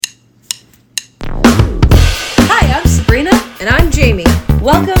Jamie.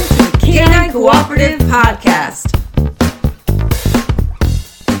 Welcome to the Canine Cooperative Podcast.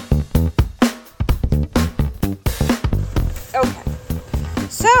 Okay,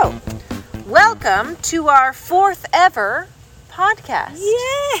 so welcome to our fourth ever podcast.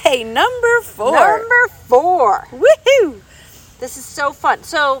 Yay, number 4. Number 4. Woohoo! This is so fun.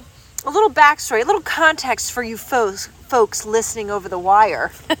 So, a little backstory, a little context for you folks listening over the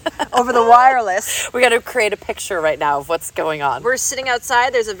wire, over the wireless. We got to create a picture right now of what's going on. We're sitting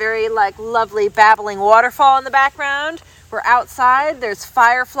outside. There's a very lovely babbling waterfall in the background. We're outside. There's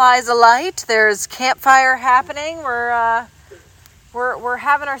fireflies alight. There's campfire happening. We're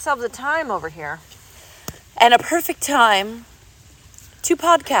having ourselves a time over here. And a perfect time to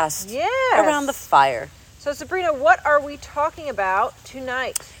podcast around the fire. So, Sabrina, what are we talking about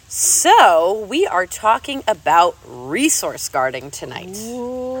tonight? So, we are talking about resource guarding tonight.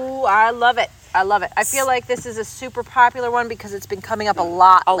 Ooh, I love it. I love it. I feel like this is a super popular one because it's been coming up a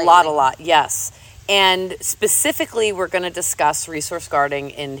lot lately. A lot, yes. And specifically, we're going to discuss resource guarding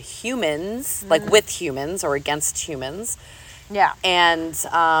in humans, like with humans or against humans. Yeah. And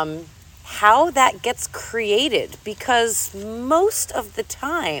how that gets created, because most of the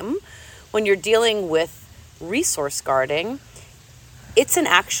time when you're dealing with resource guarding, it's an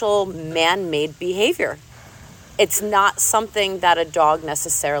actual man-made behavior. It's not something that a dog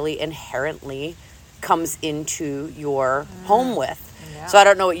necessarily inherently comes into your home with. Yeah. So I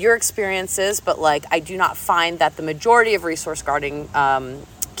don't know what your experience is, but I do not find that the majority of resource guarding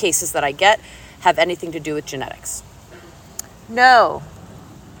cases that I get have anything to do with genetics. No.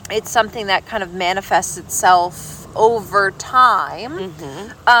 It's something that kind of manifests itself over time.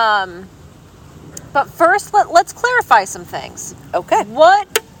 Mm-hmm. But first, let's clarify some things. Okay.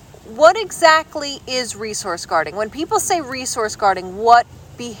 What exactly is resource guarding? When people say resource guarding, what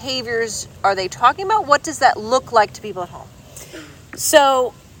behaviors are they talking about? What does that look like to people at home?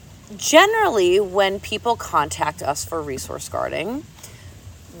 So, generally, when people contact us for resource guarding,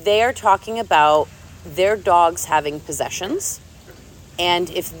 they are talking about their dogs having possessions. And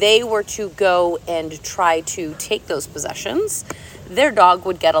if they were to go and try to take those possessions, their dog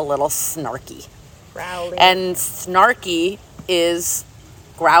would get a little snarky. Growling. And snarky is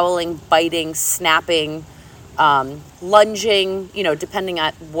growling, biting, snapping, lunging, depending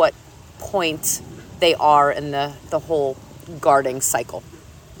on what point they are in the whole guarding cycle.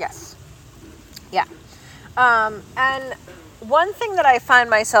 Yes. Yeah. And one thing that I find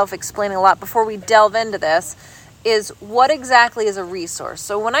myself explaining a lot before we delve into this is what exactly is a resource.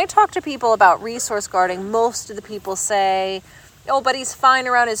 So when I talk to people about resource guarding, most of the people say, oh, but he's fine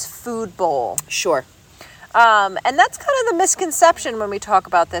around his food bowl. Sure. And that's kind of the misconception when we talk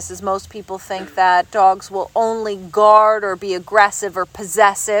about this, is most people think that dogs will only guard or be aggressive or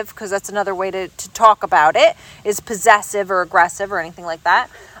possessive, because that's another way to talk about it, is possessive or aggressive or anything like that,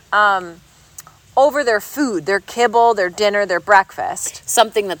 over their food, their kibble, their dinner, their breakfast.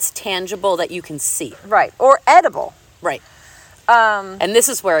 Something that's tangible that you can see. Right. Or edible. Right. And this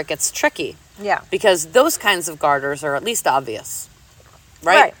is where it gets tricky. Yeah. Because those kinds of guarders are at least obvious.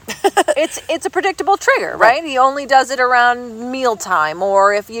 Right. It's a predictable trigger, right? He only does it around mealtime,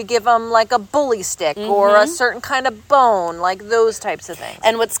 or if you give him a bully stick or a certain kind of bone, those types of things.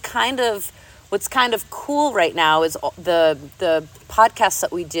 And what's kind of cool right now is the podcasts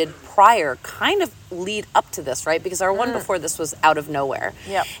that we did prior kind of lead up to this, right? Because our one before this was out of nowhere.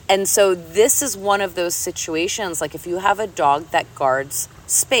 Yep. And so this is one of those situations, if you have a dog that guards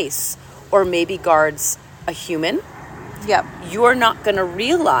space or maybe guards a human, yep, you're not going to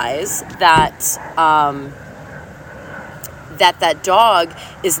realize that that dog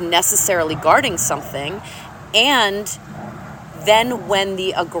is necessarily guarding something. And then when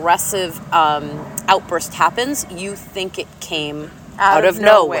the aggressive outburst happens, you think it came out of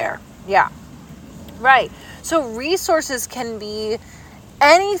nowhere. Yeah. Right. So resources can be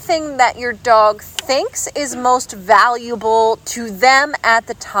anything that your dog thinks is most valuable to them at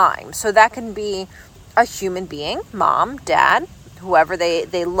the time. So that can be a human being, mom, dad, whoever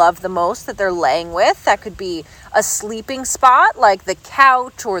they love the most that they're laying with. That could be a sleeping spot like the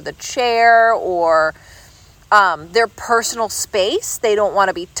couch or the chair, or their personal space. They don't want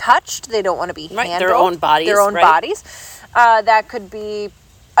to be touched. They don't want to be handled. Their own bodies. Bodies. That could be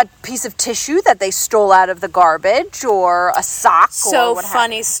a piece of tissue that they stole out of the garbage, or a sock. So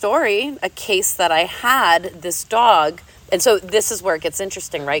funny story, a case that I had, this dog, and so this is where it gets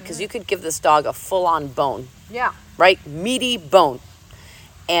interesting, right? Because you could give this dog a full-on bone. Yeah. Right? Meaty bone.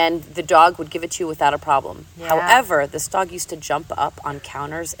 and the dog would give it to you without a problem. Yeah. However, this dog used to jump up on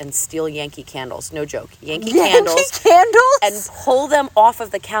counters and steal Yankee candles. No joke. Yankee candles? And pull them off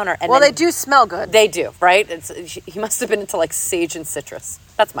of the counter. And they do smell good. They do, right? He must have been into like sage and citrus.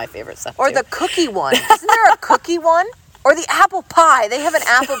 That's my favorite stuff, Or too. the cookie one. Isn't there a cookie one? Or the apple pie. They have an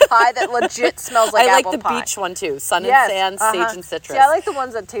apple pie that legit smells like apple pie. I like the beach one, too. Sun and sand, sage and citrus. See, I like the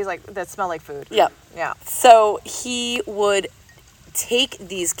ones that smell like food. Yep. Yeah. So he would take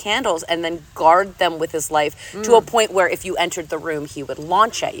these candles and then guard them with his life to a point where if you entered the room, he would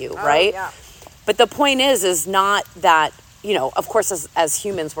launch at you, right? Yeah. But the point is not that, of course, as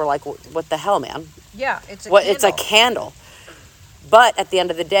humans, we're like, what the hell, man? Yeah, it's It's a candle. But at the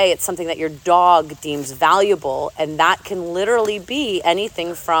end of the day, it's something that your dog deems valuable, and that can literally be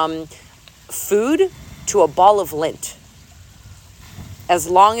anything from food to a ball of lint. As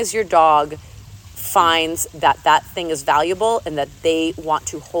long as your dog finds that thing is valuable and that they want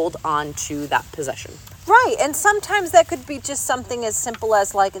to hold on to that possession. Right, and sometimes that could be just something as simple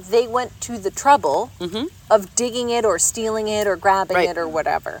as like they went to the trouble of digging it or stealing it or grabbing it or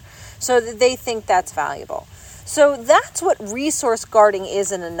whatever. So that they think that's valuable. So that's what resource guarding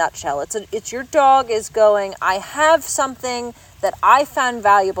is in a nutshell. It's your dog is going, I have something that I found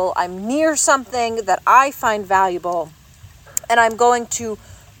valuable. I'm near something that I find valuable. And I'm going to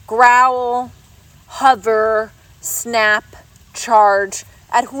growl, hover, snap, charge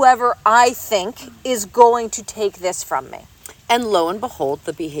at whoever I think is going to take this from me. And lo and behold,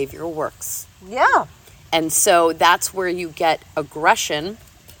 the behavior works. Yeah. And so that's where you get aggression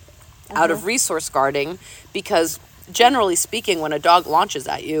out of resource guarding, because generally speaking, when a dog launches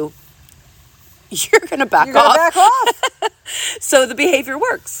at you, you're going to back off. So the behavior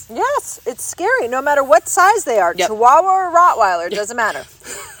works. Yes, it's scary no matter what size they are. Yep. Chihuahua or Rottweiler, it doesn't matter.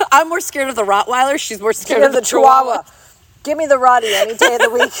 I'm more scared of the Rottweiler. She's more scared of the Chihuahua. Give me the Rottie any day of the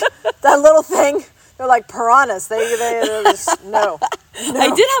week. That little thing, they're like piranhas. They just, no.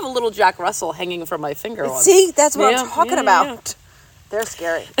 I did have a little Jack Russell hanging from my finger once. See, that's what I'm talking about. Yeah. They're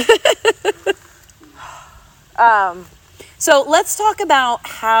scary. So let's talk about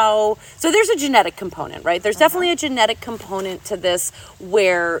so there's a genetic component, right? There's definitely a genetic component to this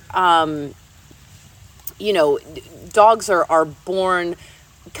where, dogs are born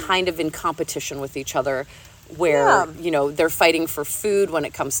kind of in competition with each other, where, they're fighting for food when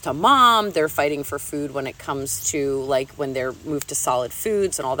it comes to mom, they're fighting for food when it comes to, like, when they're moved to solid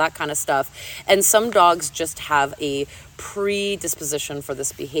foods and all that kind of stuff. And some dogs just have a predisposition for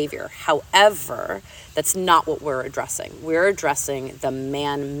this behavior. However, that's not what we're addressing. We're addressing the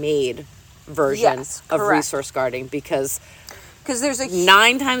man-made version of resource guarding, because there's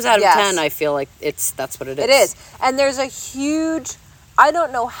 9 times out of 10, I feel like that's what it is. It is. And there's a huge... I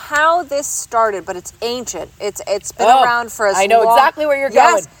don't know how this started, but it's ancient. It's been around for as long... I know exactly where you're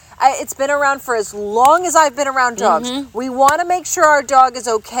going. It's been around for as long as I've been around dogs. We want to make sure our dog is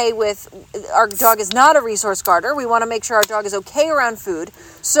okay our dog is not a resource guarder. We want to make sure our dog is okay around food.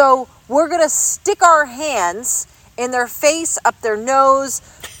 So we're going to stick our hands in their face, up their nose,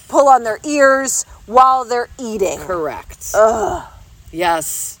 pull on their ears while they're eating. Correct. Ugh.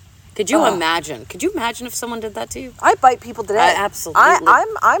 Yes. Could you imagine? Could you imagine if someone did that to you? I bite people today. Absolutely.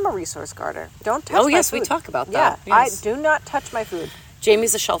 I'm a resource guarder. Don't touch my food. Oh, yes, we talk about that. Yeah, yes. I do not touch my food.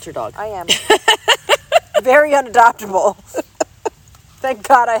 Jamie's a shelter dog. I am. Very unadoptable. Thank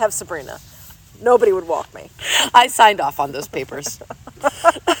God I have Sabrina. Nobody would walk me. I signed off on those papers.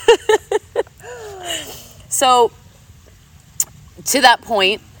 So, to that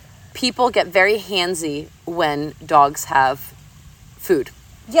point, people get very handsy when dogs have food.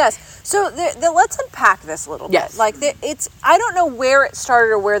 Yes. So let's unpack this a little bit. Yes. Like I don't know where it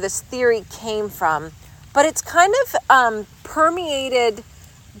started or where this theory came from, but it's kind of permeated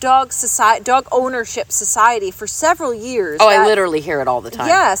dog ownership society for several years. Oh, I literally hear it all the time.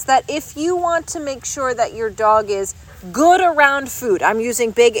 Yes, that if you want to make sure that your dog is good around food, I'm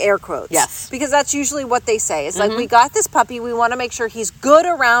using big air quotes. Yes. Because that's usually what they say. It's like, we got this puppy, we want to make sure he's good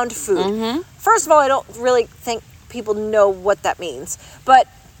around food. First of all, I don't really think people know what that means, but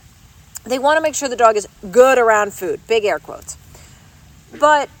they want to make sure the dog is good around food, big air quotes.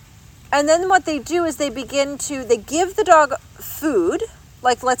 And then what they do is they give the dog food,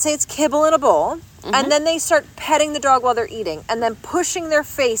 like let's say it's kibble in a bowl, and then they start petting the dog while they're eating, and then pushing their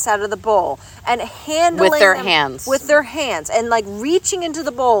face out of the bowl and handling with their hands and like reaching into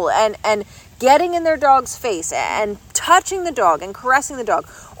the bowl and getting in their dog's face and touching the dog and caressing the dog.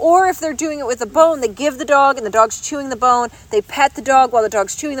 Or if they're doing it with a bone, they give the dog and the dog's chewing the bone. They pet the dog while the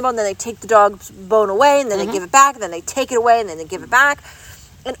dog's chewing the bone. Then they take the dog's bone away and then they give it back. And then they take it away and then they give it back.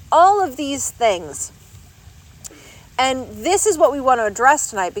 And all of these things. And this is what we want to address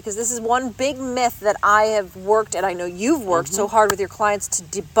tonight, because this is one big myth that I have worked, and I know you've worked so hard with your clients to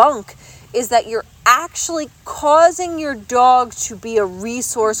debunk, is that you're actually causing your dog to be a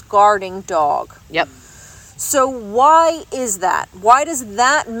resource guarding dog. Yep. So why is that? Why does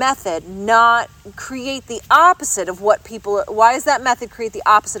that method not create the opposite of what why does that method create the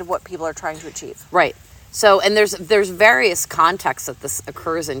opposite of what people are trying to achieve? Right. So, and there's various contexts that this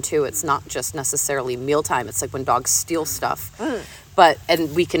occurs in too. It's not just necessarily mealtime. It's like when dogs steal stuff.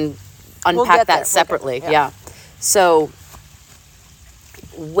 And we can unpack that separately. Yeah. So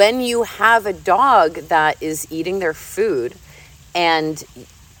when you have a dog that is eating their food and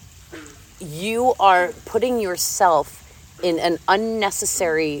you are putting yourself in an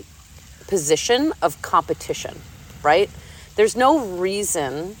unnecessary position of competition, right? There's no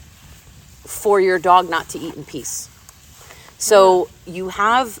reason for your dog not to eat in peace. So you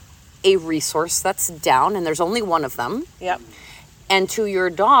have a resource that's down, and there's only one of them. Yep. And to your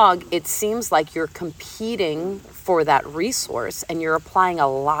dog, it seems like you're competing for that resource, and you're applying a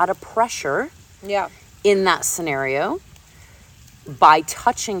lot of pressure in that scenario by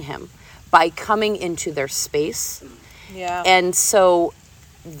touching him, by coming into their space. Yeah. And so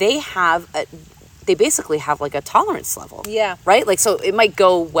they basically have like a tolerance level. Yeah. Right? Like, so it might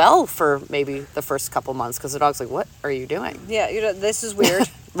go well for maybe the first couple months because the dog's like, what are you doing? Yeah, this is weird.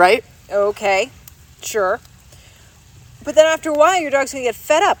 Right? Okay, sure. But then after a while, your dog's going to get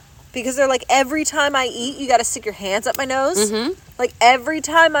fed up, because they're like, every time I eat, you got to stick your hands up my nose. Like, every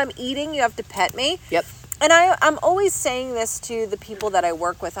time I'm eating, you have to pet me. Yep. And I'm always saying this to the people that I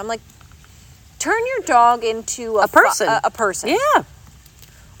work with. I'm like, turn your dog into a person. A person. Yeah.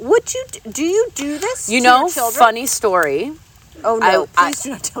 Do you do this to your children? Funny story. Oh, no. Please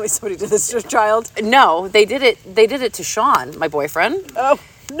do not tell me somebody did this to a child. No, they did it to Sean, my boyfriend. Oh,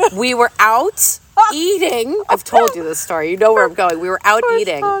 no. We were out eating. I've told you this story. You know where I'm going. We were out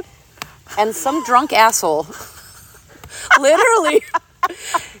eating. God. And some drunk asshole literally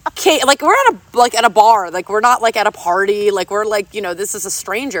like we're at a bar, like we're not like at a party, like we're like, this is a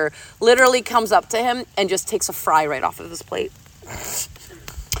stranger, literally comes up to him and just takes a fry right off of his plate.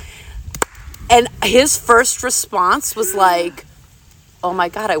 And his first response was like, oh my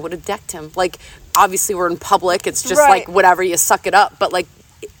God, I would have decked him. Like, obviously we're in public. It's just like, whatever, you suck it up. But like,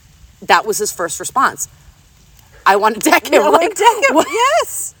 that was his first response. I want to deck him. Like, deck him. What?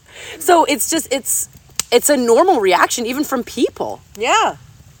 Yes. So it's just, it's a normal reaction even from people. Yeah.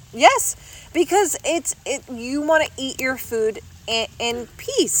 Yes. Because you want to eat your food in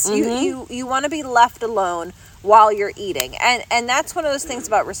peace. You want to be left alone while you're eating. And that's one of those things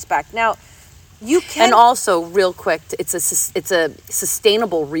about respect. Now, you can... And also, real quick, it's a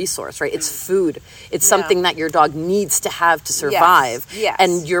sustainable resource, right? It's food. It's something that your dog needs to have to survive. Yes.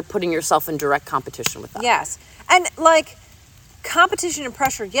 And you're putting yourself in direct competition with that. Yes. And, like, competition and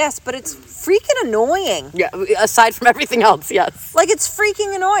pressure, yes, but it's freaking annoying. Yeah, aside from everything else, yes. Like, it's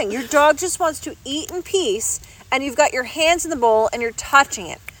freaking annoying. Your dog just wants to eat in peace, and you've got your hands in the bowl, and you're touching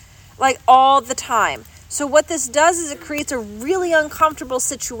it, like, all the time. So what this does is it creates a really uncomfortable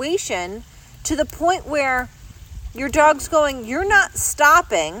situation to the point where your dog's going, you're not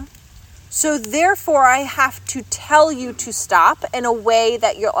stopping, so therefore I have to tell you to stop in a way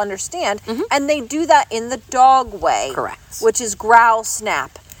that you'll understand. And they do that in the dog way. Correct. Which is growl,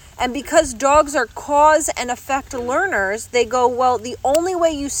 snap. And because dogs are cause and effect learners, they go, well, the only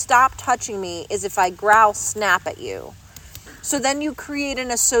way you stop touching me is if I growl, snap at you. So then you create an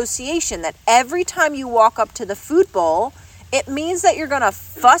association that every time you walk up to the food bowl, it means that you're going to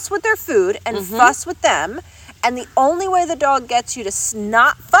fuss with their food and fuss with them. And the only way the dog gets you to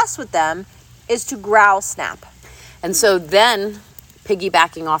not fuss with them is to growl, snap. And so then,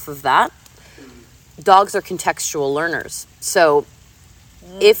 piggybacking off of that, dogs are contextual learners. So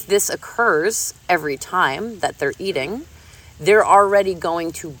if this occurs every time that they're eating, they're already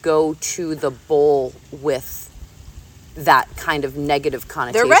going to go to the bowl with that kind of negative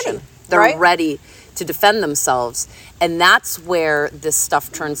connotation. They're ready. They're ready to defend themselves. And that's where this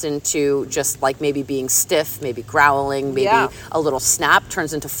stuff turns into just like maybe being stiff, maybe growling, maybe a little snap,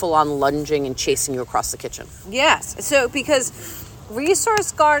 turns into full-on lunging and chasing you across the kitchen. Yes. So because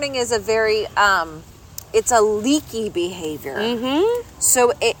resource guarding is a very, it's a leaky behavior.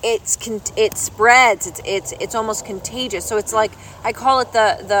 So it spreads. It's almost contagious. So it's like, I call it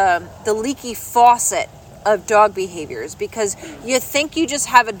the leaky faucet of dog behaviors, because you think you just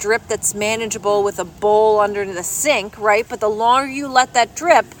have a drip that's manageable with a bowl under the sink, right? But the longer you let that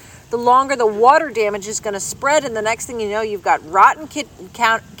drip, the longer the water damage is going to spread, and the next thing you know, you've got rotten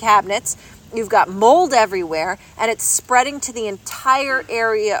cabinets, you've got mold everywhere, and it's spreading to the entire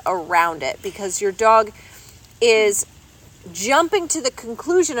area around it, because your dog is jumping to the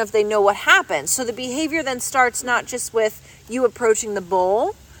conclusion of they know what happened. So the behavior then starts not just with you approaching the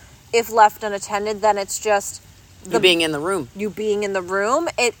bowl. If left unattended, then it's just you being in the room. You being in the room.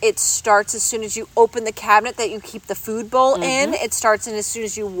 It starts as soon as you open the cabinet that you keep the food bowl in. It starts in as soon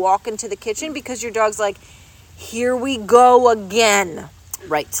as you walk into the kitchen because your dog's like, here we go again.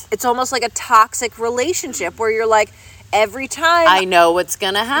 Right. It's almost like a toxic relationship where you're like, every time I know what's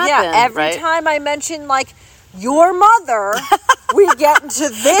going to happen. Yeah, every time I mention like your mother, we get into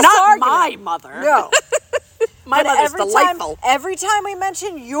this Not argument. my mother. No. My mother's delightful. Every time we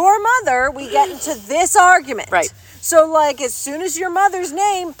mention your mother, we get into this argument. Right. So, like, as soon as your mother's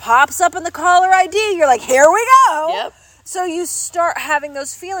name pops up in the caller ID, you're like, here we go. Yep. So you start having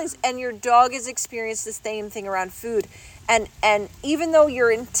those feelings, and your dog has experienced the same thing around food. And even though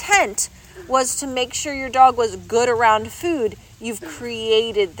your intent was to make sure your dog was good around food, you've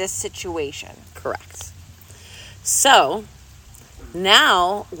created this situation. Correct. So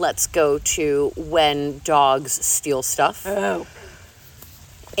now let's go to when dogs steal stuff. Oh.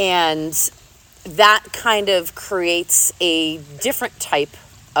 And that kind of creates a different type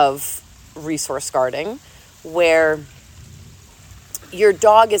of resource guarding where your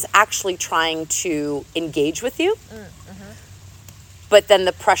dog is actually trying to engage with you, but then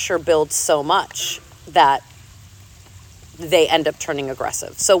the pressure builds so much that they end up turning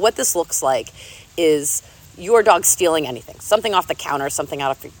aggressive. So what this looks like is your dog stealing anything, something off the counter, something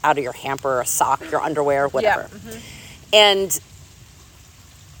out of your hamper, a sock, your underwear, whatever. Yeah. And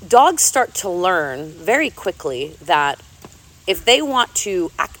dogs start to learn very quickly that if they want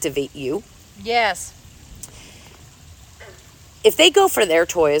to activate you, Yes. if they go for their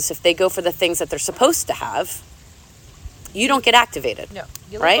toys, if they go for the things that they're supposed to have, you don't get activated. No.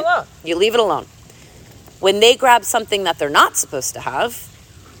 You leave right? it alone. You leave it alone. When they grab something that they're not supposed to have,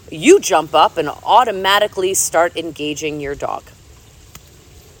 you jump up and automatically start engaging your dog.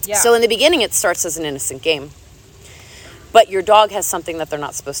 Yeah. So in the beginning, it starts as an innocent game. But your dog has something that they're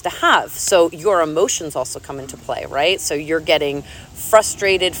not supposed to have. So your emotions also come into play, right? So you're getting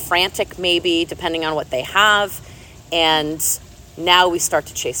frustrated, frantic maybe, depending on what they have. And now we start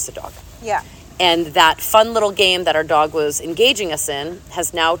to chase the dog. Yeah. And that fun little game that our dog was engaging us in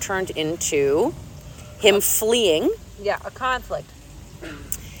has now turned into him fleeing. Yeah, a conflict.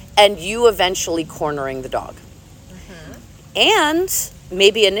 And you eventually cornering the dog. And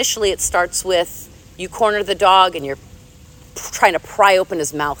maybe initially it starts with you corner the dog and you're trying to pry open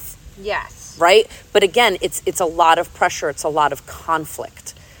his mouth. Yes. Right? But again, it's a lot of pressure. It's a lot of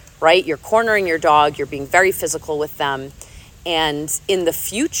conflict, right? You're cornering your dog. You're being very physical with them. And in the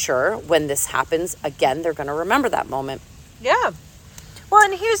future, when this happens, again, they're going to remember that moment. Yeah. Well,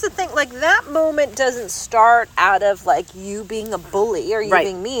 and here's the thing, like, that moment doesn't start out of, like, you being a bully or you Right.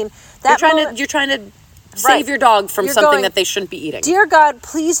 being mean. You're trying to save your dog from You're something going, that they shouldn't be eating. Dear God,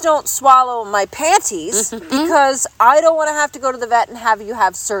 please don't swallow my panties because I don't want to have to go to the vet and have you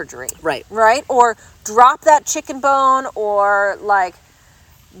have surgery. Right. Right? Or drop that chicken bone or, like,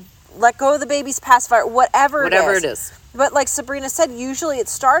 let go of the baby's pacifier, whatever it is. But like Sabrina said, usually it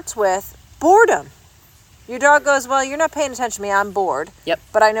starts with boredom. Your dog goes, well, you're not paying attention to me. I'm bored. Yep.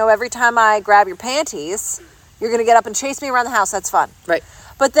 But I know every time I grab your panties, you're going to get up and chase me around the house. That's fun. Right.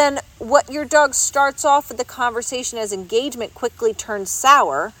 But then what your dog starts off with the conversation as engagement quickly turns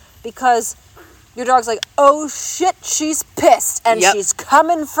sour because your dog's like, oh, shit, she's pissed and Yep. she's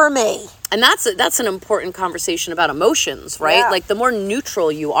coming for me. And that's an important conversation about emotions, right? Yeah. Like the more neutral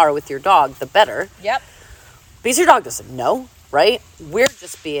you are with your dog, the better. Yep. Because your dog doesn't know, right? We're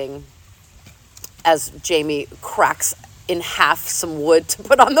just being, as Jamie cracks in half some wood to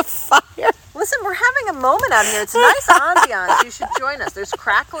put on the fire. Listen, we're having a moment out here. It's a nice ambiance. You should join us. There's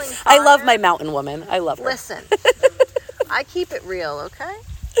crackling fire. I love my mountain woman. I love her. Listen, I keep it real, okay?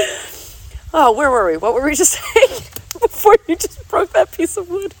 Oh, where were we? What were we just saying before you just broke that piece of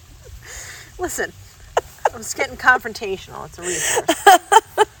wood? Listen, I'm just getting confrontational. It's a resource.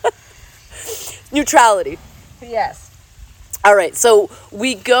 Neutrality. Yes. All right, so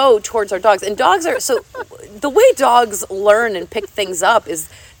we go towards our dogs, and dogs are so the way dogs learn and pick things up is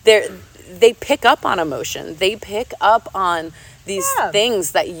they pick up on emotion. They pick up on these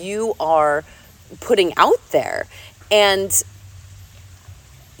things that you are putting out there, and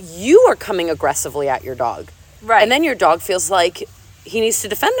you are coming aggressively at your dog, Right. And then your dog feels like he needs to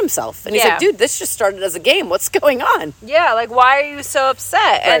defend himself, and he's like, "Dude, this just started as a game. What's going on?" Yeah, like why are you so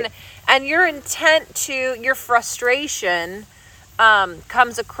upset? Right. And your intent to your frustration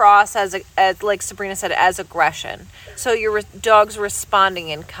comes across as like Sabrina said, as aggression. So your dog's responding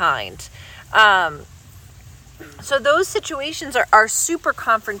in kind. So those situations are super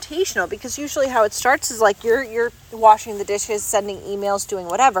confrontational, because usually how it starts is like you're washing the dishes, sending emails, doing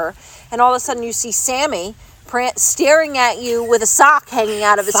whatever, and all of a sudden you see Sammy staring at you with a sock hanging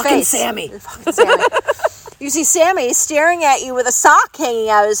out of his Fucking face. Fucking Sammy. You see Sammy staring at you with a sock hanging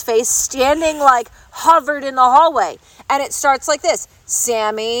out of his face, standing like hovered in the hallway. And it starts like this.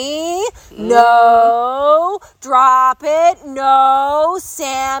 Sammy, no, drop it, no,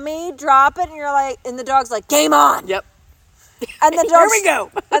 Sammy, drop it. And you're like, and the dog's like, game on. Yep. And the dog, Here we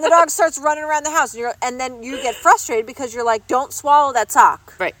go. And the dog starts running around the house. And then you get frustrated because you're like, don't swallow that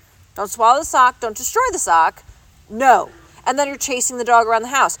sock. Right. Don't swallow the sock. Don't destroy the sock. No. And then you're chasing the dog around the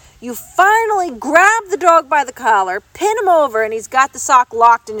house. You finally grab the dog by the collar, pin him over, and he's got the sock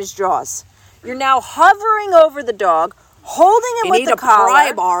locked in his jaws. You're now hovering over the dog, holding him with the collar. You need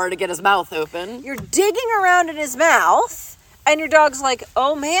a pry bar to get his mouth open. You're digging around in his mouth, and your dog's like,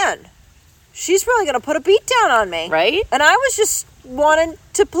 oh man, she's really going to put a beat down on me. Right? And I was just wanting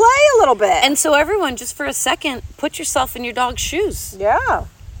to play a little bit. And so everyone, just for a second, put yourself in your dog's shoes. Yeah.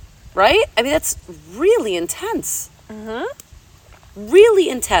 Right? I mean, that's really intense. Really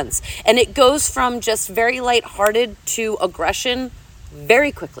intense. And it goes from just very lighthearted to aggression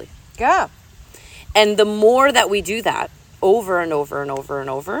very quickly. Yeah. And the more that we do that over and over and over and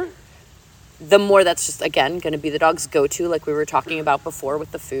over, the more that's just, again, going to be the dog's go-to, like we were talking about before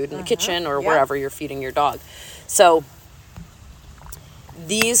with the food in the kitchen or wherever you're feeding your dog. So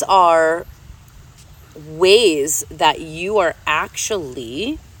these are ways that you are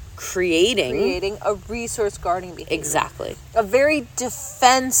actually creating a resource guarding behavior. Exactly. A very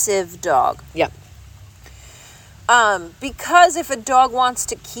defensive dog. Yep. Because if a dog wants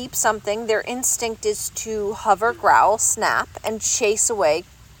to keep something, their instinct is to hover, growl, snap, and chase away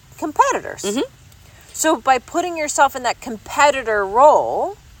competitors. So by putting yourself in that competitor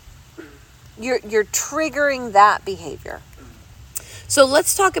role, you're triggering that behavior. So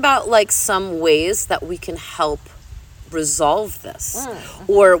let's talk about like some ways that we can help resolve this,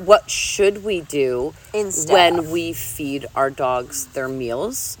 or what should we do when we feed our dogs their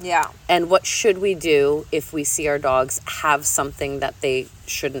meals, and what should we do if we see our dogs have something that they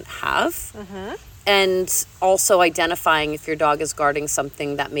shouldn't have, and also identifying if your dog is guarding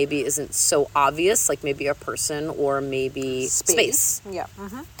something that maybe isn't so obvious, like maybe a person or maybe space.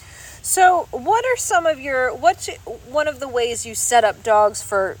 So what are some of what's one of the ways you set up dogs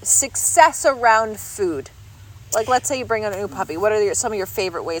for success around food? Like, let's say you bring in a new puppy. What are some of your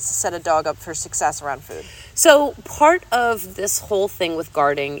favorite ways to set a dog up for success around food? So part of this whole thing with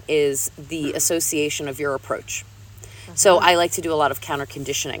guarding is the association of your approach. So I like to do a lot of counter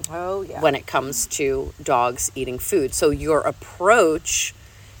conditioning when it comes to dogs eating food. So your approach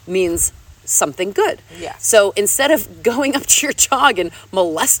means something good. So instead of going up to your dog and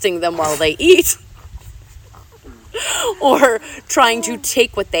molesting them while they eat, or trying to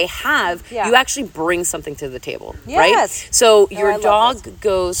take what they have, you actually bring something to the table, right? So your dog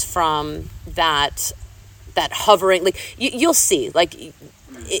goes from that hovering, like you'll see, like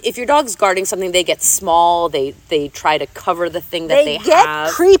if your dog's guarding something, they get small, they try to cover the thing that they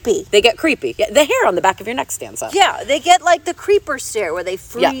have. They get creepy. Yeah, the hair on the back of your neck stands up. Yeah, they get like the creeper stare where they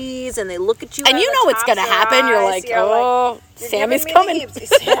freeze and they look at you. And you know what's going to happen. You're like, Sammy's coming.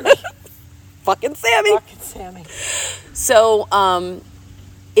 Sammy. Fucking Sammy. So,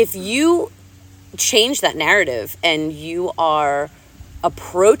 if you change that narrative and you are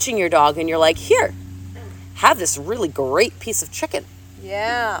approaching your dog and you're like, here, have this really great piece of chicken.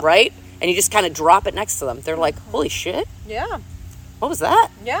 Right? And you just kind of drop it next to them. They're like, holy shit. What was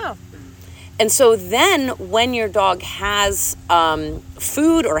that? And so then when your dog has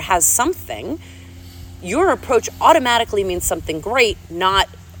food or has something, your approach automatically means something great, not,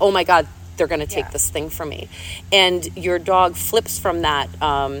 oh my God, they're going to take this thing from me. And your dog flips from that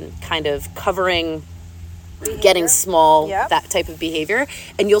kind of covering, behavior. Getting small, that type of behavior.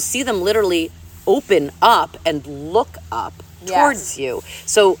 And you'll see them literally open up and look up towards you.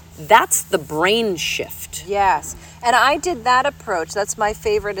 So that's the brain shift. And I did that approach. That's my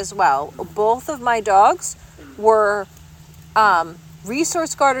favorite as well. Both of my dogs were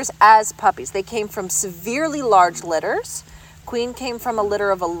resource guarders as puppies. They came from severely large litters. Queen came from a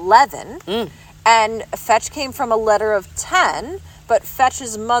litter of 11, and Fetch came from a litter of 10, but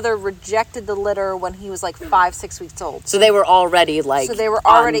Fetch's mother rejected the litter when he was like 5-6 weeks old. So they were already like,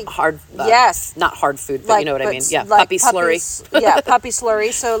 hard, not hard food, but you know what I mean. Yeah, like puppy slurry. Puppy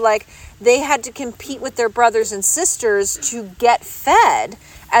slurry. So like they had to compete with their brothers and sisters to get fed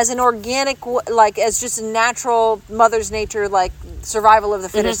as an organic, like as just a natural mother's nature, like survival of the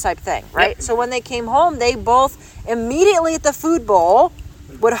fittest type thing, right? So when they came home, they both immediately at the food bowl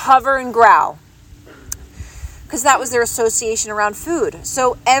would hover and growl. because that was their association around food.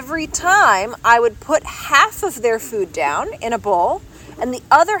 So every time I would put half of their food down in a bowl and the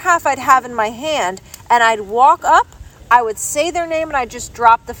other half I'd have in my hand, and I'd walk up, I would say their name, and I'd just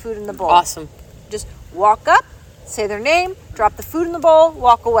drop the food in the bowl. Awesome. Just walk up, say their name, drop the food in the bowl,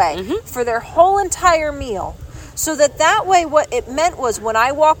 walk away for their whole entire meal. So that way what it meant was when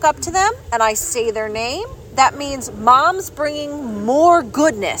I walk up to them and I say their name, that means mom's bringing more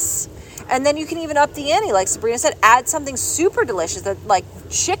goodness. And then you can even up the ante, like Sabrina said, add something super delicious, like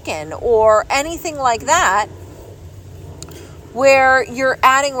chicken or anything like that, where you're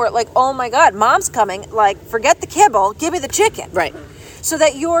adding, where like, oh my God, mom's coming, like forget the kibble, give me the chicken. Right. So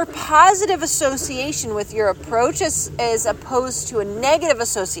that your positive association with your approach is as opposed to a negative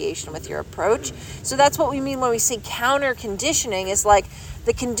association with your approach. So that's what we mean when we say counter conditioning, is like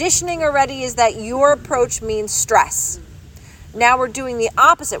the conditioning already is that your approach means stress. Now we're doing the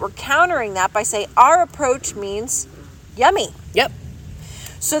opposite. We're countering that by saying our approach means yummy. Yep.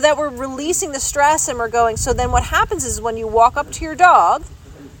 So that we're releasing the stress and we're going. So then what happens is when you walk up to your dog,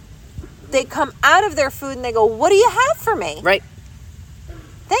 they come out of their food and they go, what do you have for me? Right.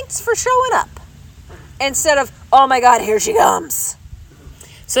 Thanks for showing up. Instead of, oh my God, here she comes.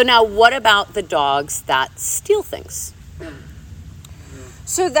 So now what about the dogs that steal things?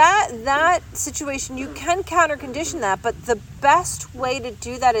 So that situation, you can counter condition that, but the best way to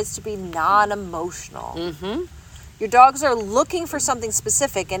do that is to be non-emotional. Mm-hmm. Your dogs are looking for something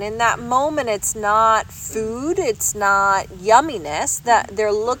specific, and in that moment, it's not food, it's not yumminess, that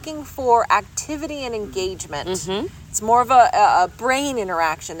they're looking for activity and engagement. Mm-hmm. It's more of a brain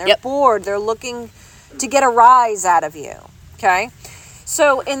interaction. They're bored. They're looking to get a rise out of you, okay?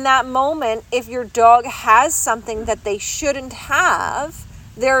 So in that moment, if your dog has something that they shouldn't have,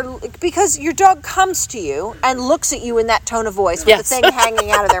 because your dog comes to you and looks at you in that tone of voice with the thing hanging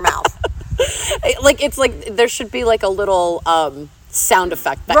out of their mouth. It's like there should be like a little sound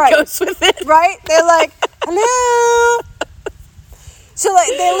effect that goes with it. Right? They're like, hello. So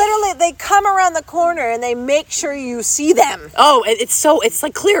like they come around the corner and they make sure you see them. Oh, it's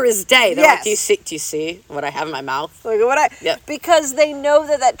like clear as day. They're like, do you see what I have in my mouth? Because they know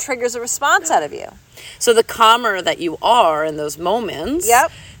that triggers a response out of you. So the calmer that you are in those moments,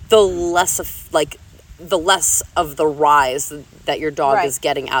 the less of the rise that your dog is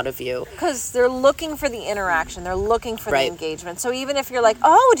getting out of you. Because they're looking for the interaction. They're looking for the engagement. So even if you're like,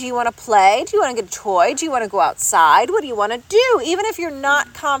 oh, do you want to play? Do you want to get a toy? Do you want to go outside? What do you want to do? Even if you're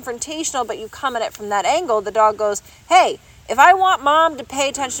not confrontational, but you come at it from that angle, the dog goes, hey, if I want mom to pay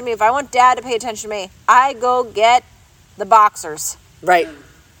attention to me, if I want dad to pay attention to me, I go get the boxers. Right.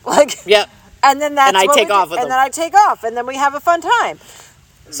 Yep. And then I take off with them. And then I take off. And then we have a fun time.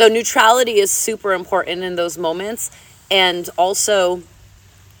 So neutrality is super important in those moments, and also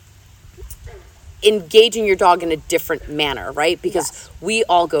engaging your dog in a different manner, right? Because we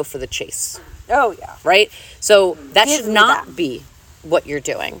all go for the chase. Oh, yeah. Right? So that should not be what you're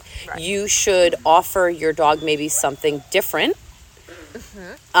doing. Right. You should offer your dog maybe something different,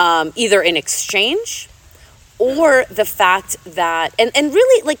 either in exchange or the fact that, and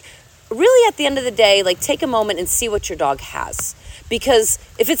really at the end of the day, like take a moment and see what your dog has. Because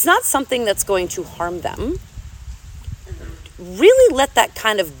if it's not something that's going to harm them, really let that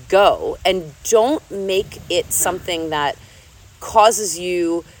kind of go and don't make it something that causes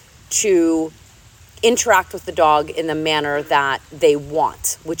you to interact with the dog in the manner that they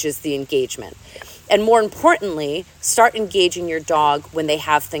want, which is the engagement. And more importantly, start engaging your dog when they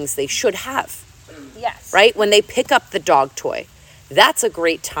have things they should have. Yes. Right? When they pick up the dog toy, that's a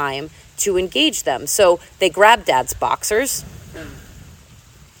great time to engage them. So they grab dad's boxers.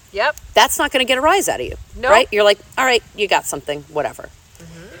 Yep. That's not going to get a rise out of you. Nope. Right? You're like, all right, you got something, whatever.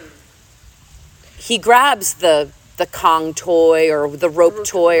 He grabs the Kong toy or the rope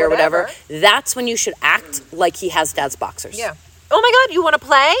toy or whatever. That's when you should act like he has dad's boxers. Yeah. Oh my God, you want to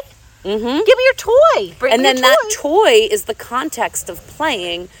play? Mm-hmm. Give me your toy. Bring and me then your toy. That toy is the context of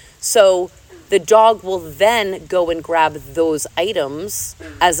playing. So the dog will then go and grab those items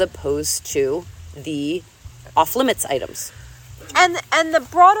as opposed to the off-limits items. And the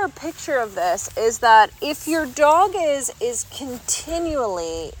broader picture of this is that if your dog is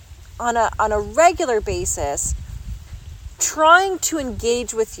continually on a regular basis trying to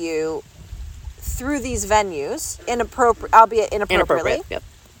engage with you through these venues, albeit inappropriately. Yep.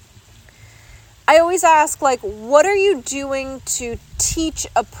 I always ask, like, what are you doing to teach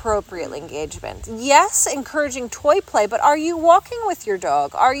appropriate engagement? Yes, encouraging toy play, but are you walking with your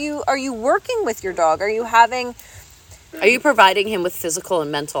dog? Are you working with your dog? Are you providing him with physical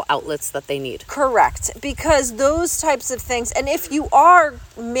and mental outlets that they need? Correct. Because those types of things, and if you are,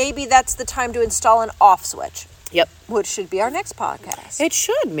 maybe that's the time to install an off switch. Yep. Which should be our next podcast. It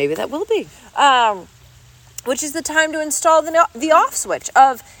should. Maybe that will be. Which is the time to install the off switch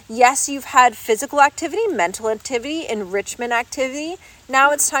of, yes, you've had physical activity, mental activity, enrichment activity.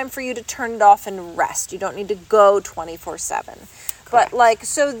 Now it's time for you to turn it off and rest. You don't need to go 24/7. But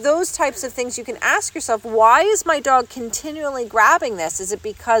so those types of things, you can ask yourself, why is my dog continually grabbing this? Is it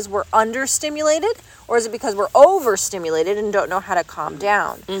because we're understimulated, or is it because we're overstimulated and don't know how to calm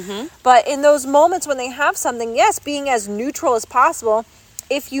down? Mm-hmm. But in those moments when they have something, yes, being as neutral as possible.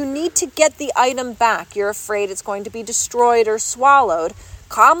 If you need to get the item back, you're afraid it's going to be destroyed or swallowed,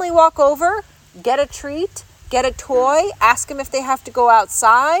 calmly walk over, get a treat, get a toy, ask them if they have to go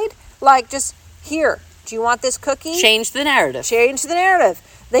outside. Just, here, do you want this cookie? Change the narrative.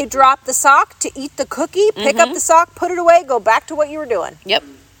 They drop the sock to eat the cookie, pick up the sock, put it away, go back to what you were doing. Yep.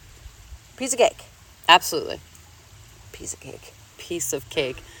 Piece of cake. Absolutely. Piece of cake. Piece of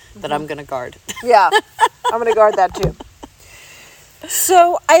cake that I'm going to guard. Yeah, I'm going to guard that too.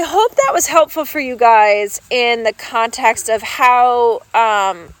 So I hope that was helpful for you guys in the context of how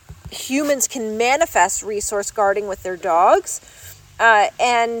humans can manifest resource guarding with their dogs,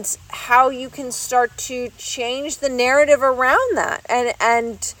 and how you can start to change the narrative around that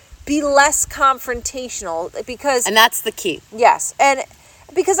and be less confrontational, and that's the key. Yes, and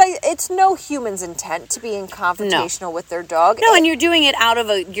because it's no human's intent to be in confrontational with their dog. No, and you're doing it out of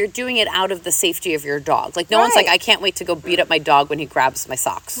the safety of your dog. No one's like, I can't wait to go beat up my dog when he grabs my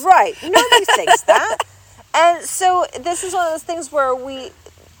socks. Right. Nobody thinks that. And so this is one of those things where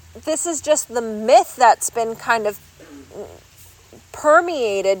this is just the myth that's been kind of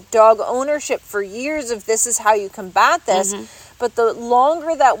permeated dog ownership for years of this is how you combat this. Mm-hmm. But the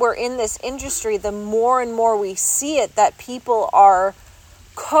longer that we're in this industry, the more and more we see it, that people are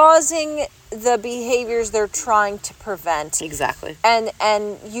causing the behaviors they're trying to prevent. Exactly. And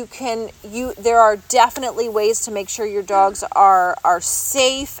there are definitely ways to make sure your dogs are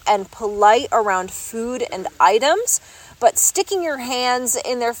safe and polite around food and items, but sticking your hands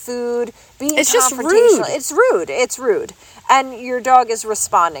in their food, being confrontational, it's rude. And your dog is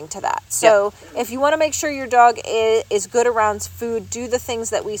responding to that. So if you want to make sure your dog is good around food, do the things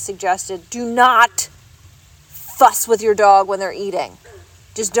that we suggested. Do not fuss with your dog when they're eating.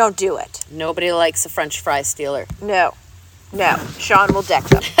 Just don't do it. Nobody likes a French fry stealer. No. Sean will deck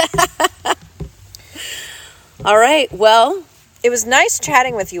them. All right. Well, it was nice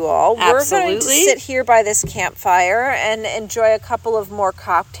chatting with you all. Absolutely. We're going to sit here by this campfire and enjoy a couple of more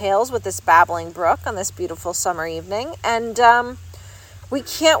cocktails with this babbling brook on this beautiful summer evening. And we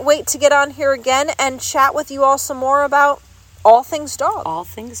can't wait to get on here again and chat with you all some more about all things dog. All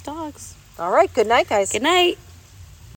things dogs. All right. Good night, guys. Good night.